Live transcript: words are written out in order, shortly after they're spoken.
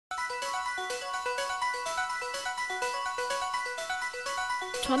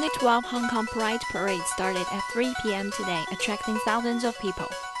2012 Hong Kong Pride Parade started at 3 p.m. today, attracting thousands of people.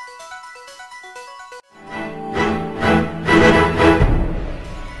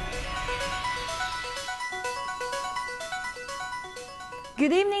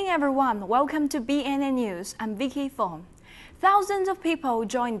 Good evening, everyone. Welcome to BNN News. I'm Vicky Fong. Thousands of people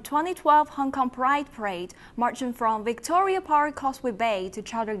joined 2012 Hong Kong Pride Parade, marching from Victoria Park Causeway Bay to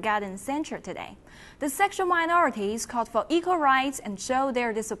Charter Garden Centre today. The sexual minorities called for equal rights and showed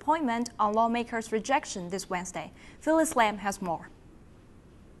their disappointment on lawmakers' rejection this Wednesday. Phyllis Lam has more.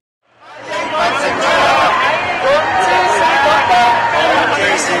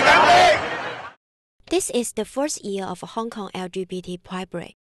 This is the first year of Hong Kong LGBT Pride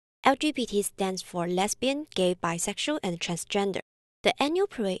Parade. LGBT stands for lesbian, gay, bisexual, and transgender. The annual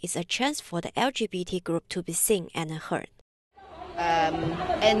parade is a chance for the LGBT group to be seen and heard.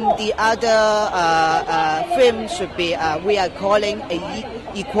 And the other film should be, we are calling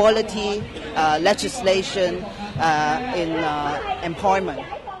equality legislation in employment.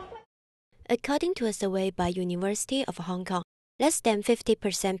 According to a survey by University of Hong Kong, less than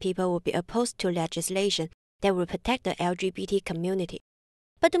 50% people will be opposed to legislation that will protect the LGBT community.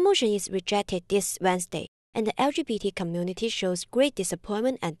 But the motion is rejected this Wednesday, and the LGBT community shows great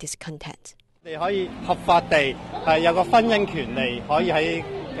disappointment and discontent. 你可以合法地有個婚姻權利，可以喺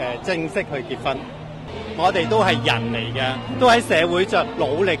正式去結婚。我哋都係人嚟嘅，都喺社會上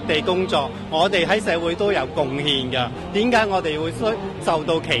努力地工作，我哋喺社會都有貢獻嘅。點解我哋會受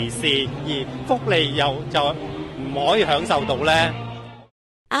到歧視，而福利又就唔可以享受到呢？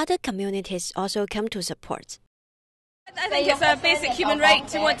 Other communities also come to support. I think it's a basic human right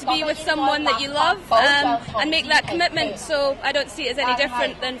to want to be with someone that you love and make that commitment, so I don't see it as any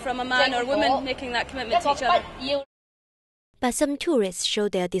different than from a man or woman making that commitment to each other. But some tourists show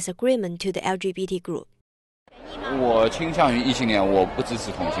their disagreement to the LGBT group. 我倾向于异性恋，我不支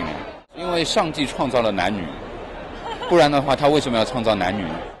持同性恋，因为上帝创造了男女，不然的话，他为什么要创造男女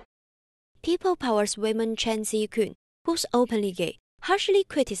呢？ People Power's women Chen Zikun, who's openly gay, harshly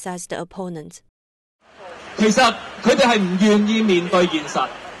criticized the opponent. 其實佢哋係唔願意面對現實，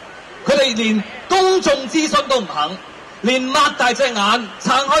佢哋連公眾諮詢都唔肯，連擘大隻眼、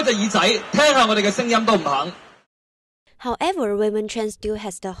撐開隻耳仔聽下我哋嘅聲音都唔肯。 However, Women Trans still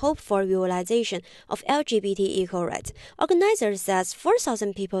has the hope for realization of LGBT equal rights. Organizers says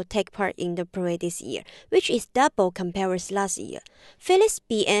 4,000 people take part in the parade this year, which is double compared with last year. Phyllis,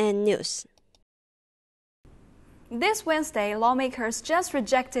 BNN News. This Wednesday, lawmakers just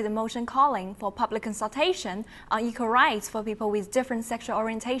rejected a motion calling for public consultation on equal rights for people with different sexual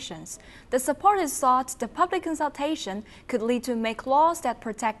orientations. The supporters thought the public consultation could lead to make laws that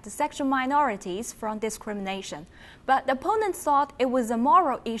protect the sexual minorities from discrimination. But the opponents thought it was a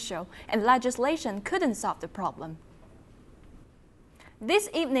moral issue and legislation couldn't solve the problem. This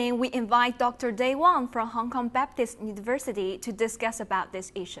evening, we invite Dr. Day Wang from Hong Kong Baptist University to discuss about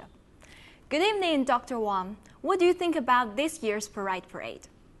this issue. Good evening, Dr. Wang. What do you think about this year's Pride Parade?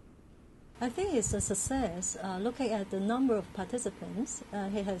 I think it's a success. Looking at the number of participants,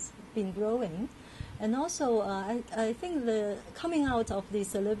 it has been growing. And also, I think the coming out of these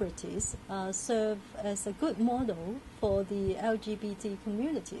celebrities serve as a good model for the LGBT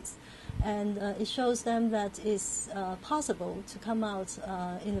communities. And it shows them that it's possible to come out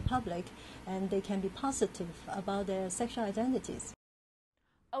in the public and they can be positive about their sexual identities.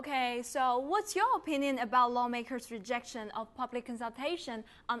 Okay, so what's your opinion about lawmakers' rejection of public consultation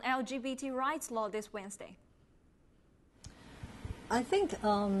on LGBT rights law this Wednesday? I think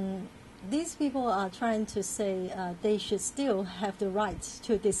these people are trying to say they should still have the right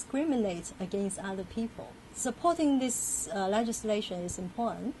to discriminate against other people. Supporting this legislation is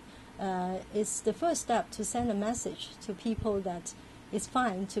important. It's the first step to send a message to people that it's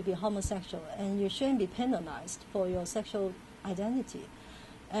fine to be homosexual and you shouldn't be penalized for your sexual identity.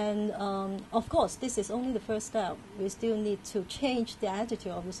 And of course, this is only the first step. We still need to change the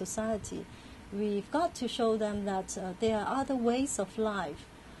attitude of the society. We've got to show them that there are other ways of life.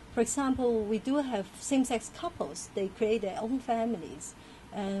 For example, we do have same-sex couples. They create their own families.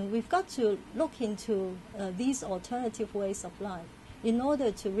 And we've got to look into these alternative ways of life in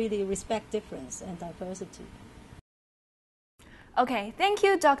order to really respect difference and diversity. Okay, thank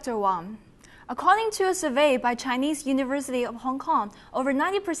you, Dr. Wang. According to a survey by Chinese University of Hong Kong, over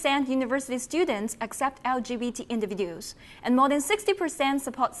 90% university students accept LGBT individuals, and more than 60%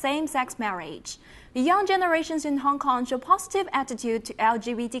 support same-sex marriage. The young generations in Hong Kong show positive attitude to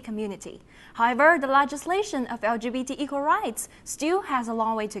LGBT community. However, the legislation of LGBT equal rights still has a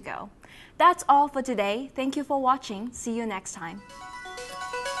long way to go. That's all for today. Thank you for watching. See you next time.